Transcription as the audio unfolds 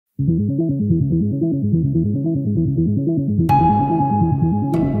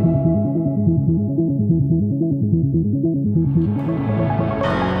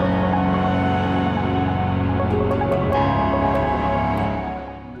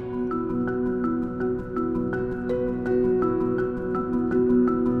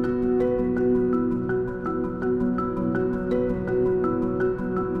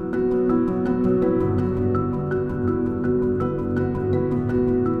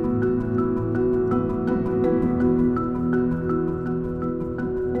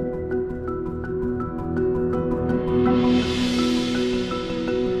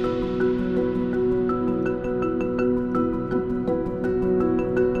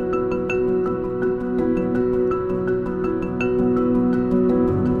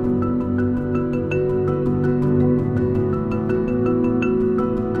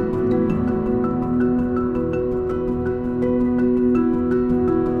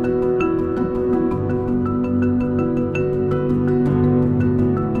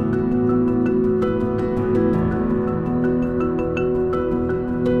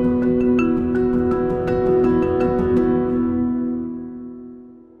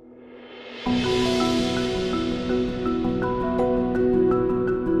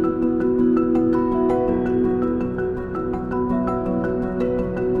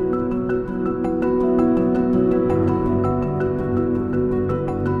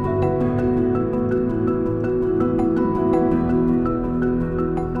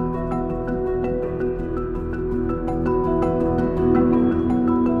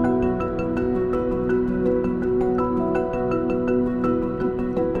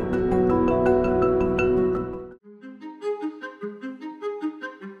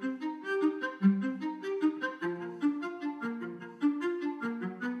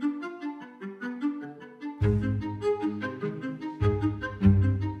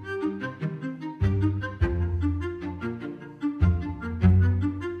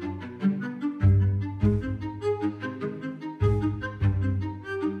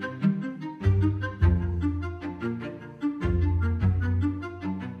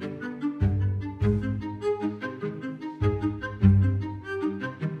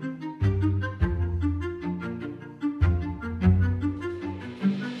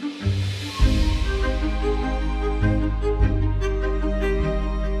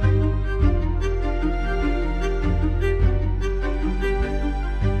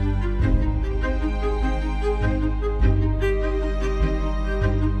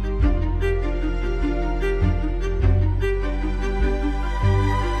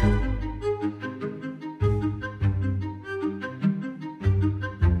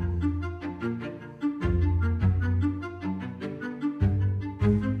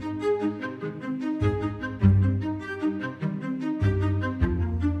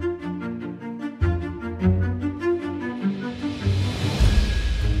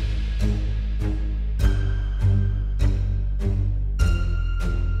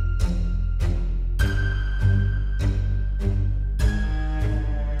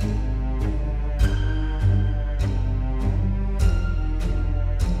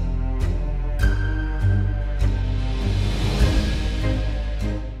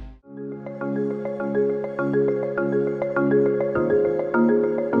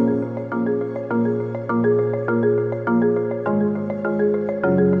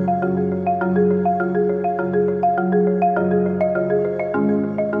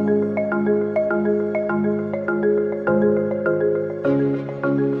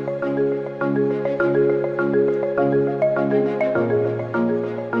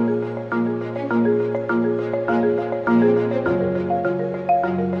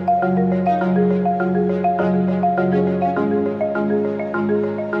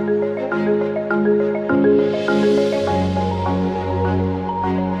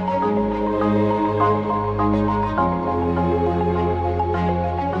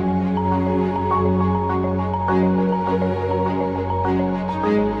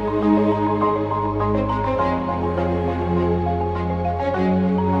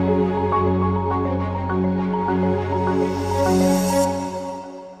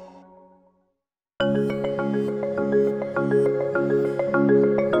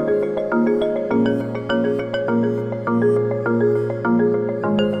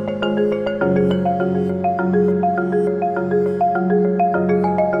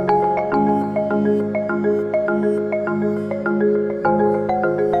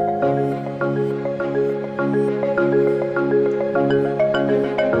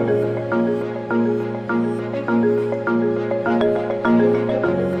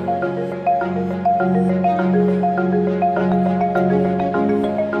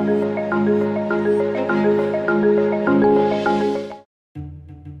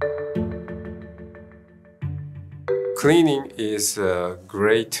Cleaning is a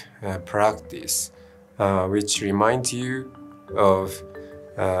great practice which reminds you of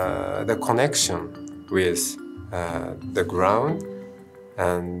the connection with the ground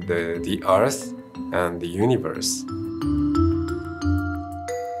and the earth and the universe.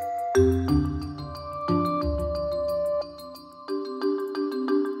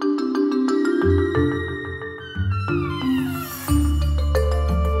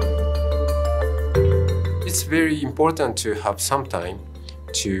 It's very important to have some time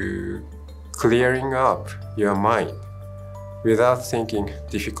to clearing up your mind without thinking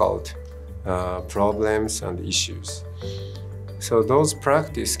difficult problems and issues. So those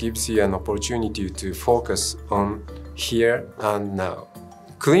practice gives you an opportunity to focus on here and now.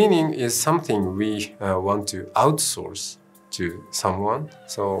 Cleaning is something we want to outsource to someone.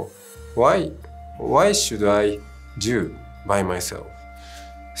 So why should I do by myself?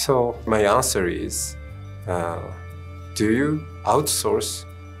 So my answer is, do you outsource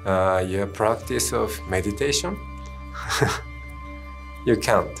your practice of meditation? You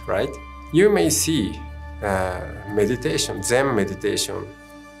can't, right? You may see meditation, Zen meditation,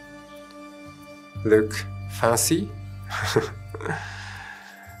 look fancy.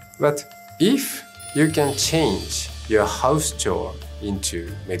 But if you can change your house chore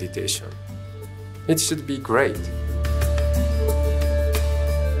into meditation, it should be great.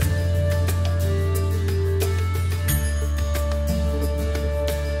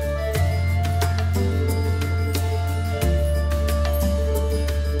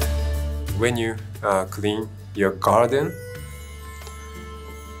 When you clean your garden,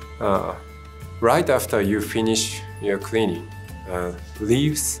 right after you finish your cleaning,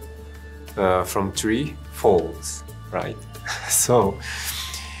 leaves from tree falls, right? So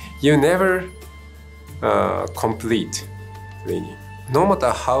you never complete cleaning. No matter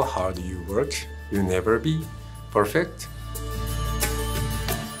how hard you work, you never be perfect.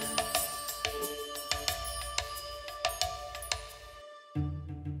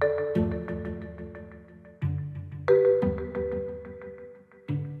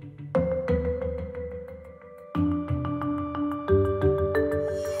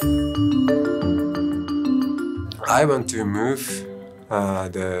 I want to move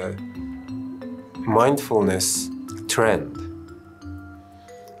the mindfulness trend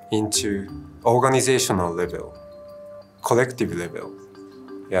into organizational level, collective level,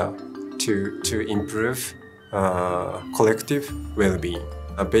 to improve collective well-being.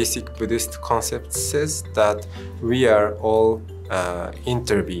 A basic Buddhist concept says that we are all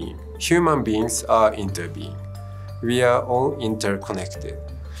interbeing. Human beings are interbeing. We are all interconnected.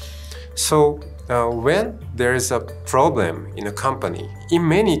 So when there is a problem in a company, in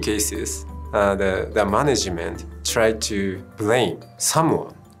many cases, the management try to blame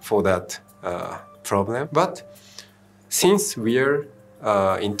someone for that problem. But since we are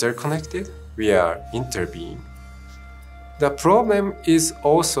interconnected, we are interbeing. The problem is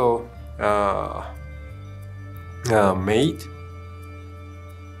also made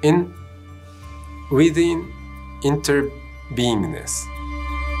within interbeingness.